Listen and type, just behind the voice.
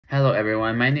Hello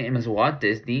everyone, my name is Walt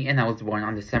Disney and I was born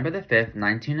on December the 5th,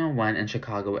 1901 in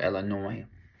Chicago, Illinois.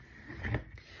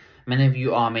 Many of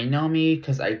you all may know me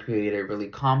because I created really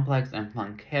complex and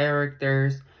fun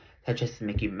characters such as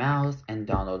Mickey Mouse and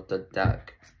Donald the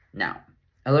Duck. Now,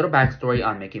 a little backstory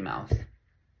on Mickey Mouse.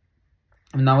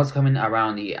 When I was coming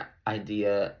around the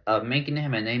idea of making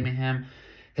him and naming him,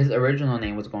 his original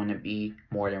name was going to be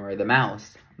Mortimer the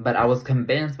Mouse. But I was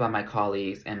convinced by my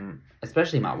colleagues and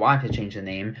especially my wife to change the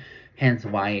name, hence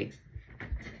why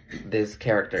this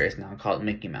character is now called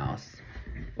Mickey Mouse.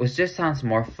 Which just sounds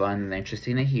more fun and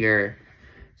interesting to hear,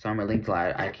 so I'm really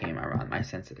glad I came around my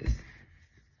senses.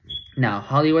 Now,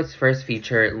 Hollywood's first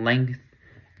feature-length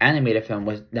animated film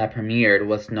that premiered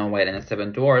was Snow White and the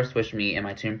Seven Dwarfs, which me and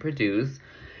my team produced.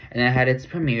 And it had its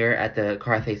premiere at the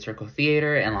Cathay Circle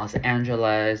Theater in Los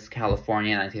Angeles,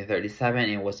 California in 1937.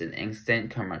 It was an instant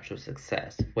commercial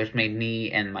success, which made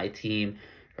me and my team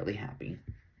really happy.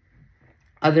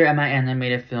 Other of my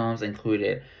animated films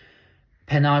included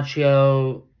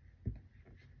Pinocchio,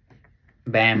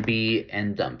 Bambi,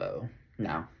 and Dumbo.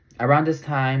 Now, around this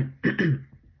time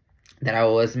that I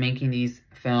was making these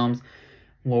films,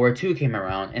 World War II came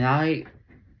around, and I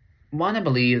want to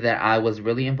believe that I was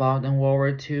really involved in World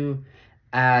War II,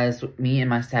 as me and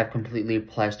my staff completely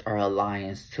pledged our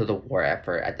alliance to the war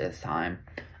effort at this time.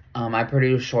 I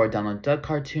produced short Donald Duck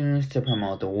cartoons to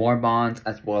promote the war bonds,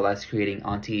 as well as creating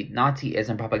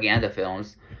anti-Nazism propaganda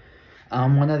films.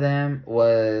 One of them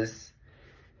was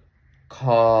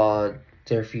called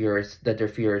Der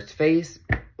Führer's Face,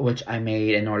 which I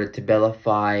made in order to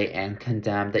vilify and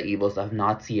condemn the evils of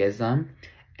Nazism,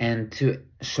 and to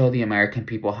show the American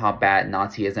people how bad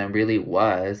Nazism really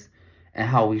was, and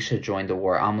how we should join the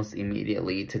war almost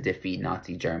immediately to defeat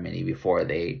Nazi Germany before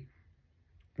they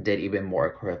did even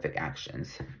more horrific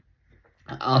actions.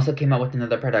 I also came up with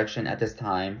another production at this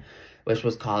time, which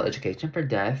was called Education for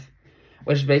Death,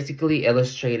 which basically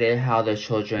illustrated how the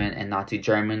children in Nazi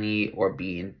Germany were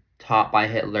being taught by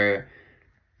Hitler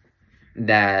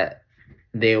that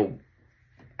the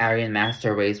Aryan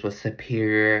master race was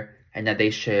superior and that they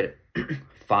should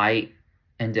fight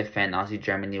and defend Nazi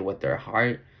Germany with their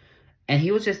heart. And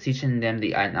he was just teaching them the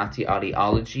Nazi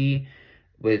ideology,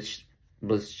 which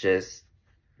was just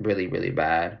really, really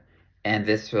bad. And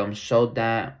this film showed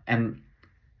that. And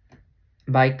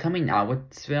by coming out with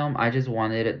this film, I just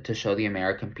wanted to show the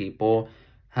American people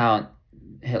how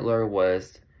Hitler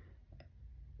was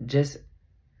just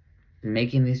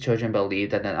making these children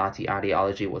believe that the Nazi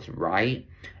ideology was right.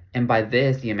 And by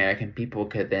this, the American people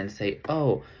could then say,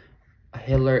 oh,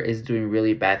 Hitler is doing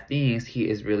really bad things. He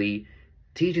is really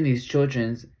teaching these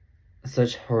children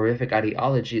such horrific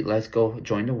ideology. Let's go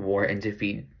join the war and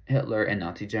defeat Hitler and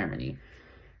Nazi Germany.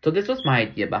 So this was my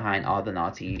idea behind all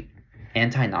the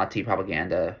anti-Nazi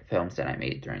propaganda films that I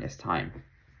made during this time.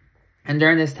 And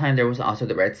during this time, there was also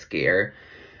the Red Scare,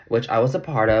 which I was a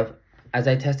part of, as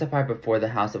I testified before the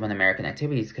House of Un-American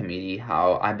Activities Committee,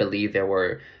 how I believe there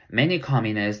were many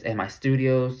communists in my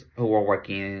studios who were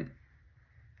working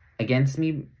against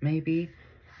me, maybe.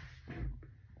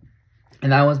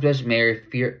 And I was just very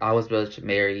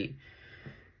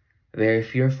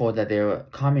fearful that there were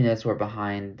communists were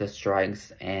behind the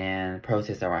strikes and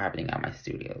protests that were happening at my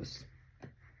studios.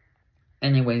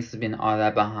 Anyways, been all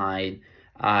that behind,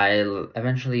 I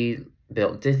eventually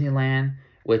built Disneyland,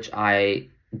 which I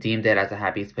deemed it as the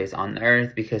happiest place on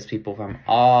earth because people from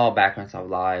all backgrounds of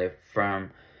life,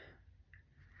 from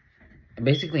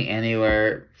basically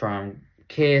anywhere from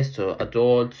kids to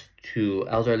adults to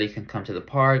elderly, can come to the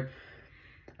park,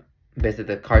 visit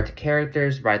the cartoon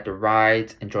characters, ride the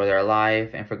rides, enjoy their life,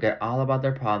 and forget all about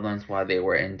their problems while they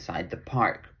were inside the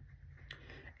park.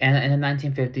 And in the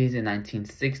 1950s and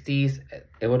 1960s,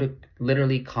 it would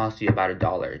literally cost you about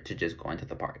 $1 to just go into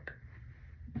the park.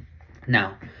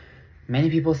 Now, many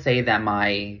people say that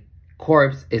my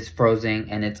corpse is frozen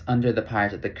and it's under the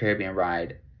Pirates of the Caribbean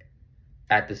ride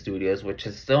at the studios, which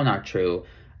is still not true.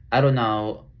 I don't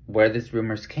know where these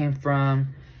rumors came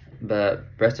from, but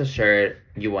rest assured,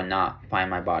 you will not find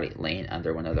my body laying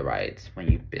under one of the rides when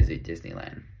you visit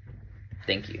Disneyland.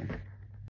 Thank you.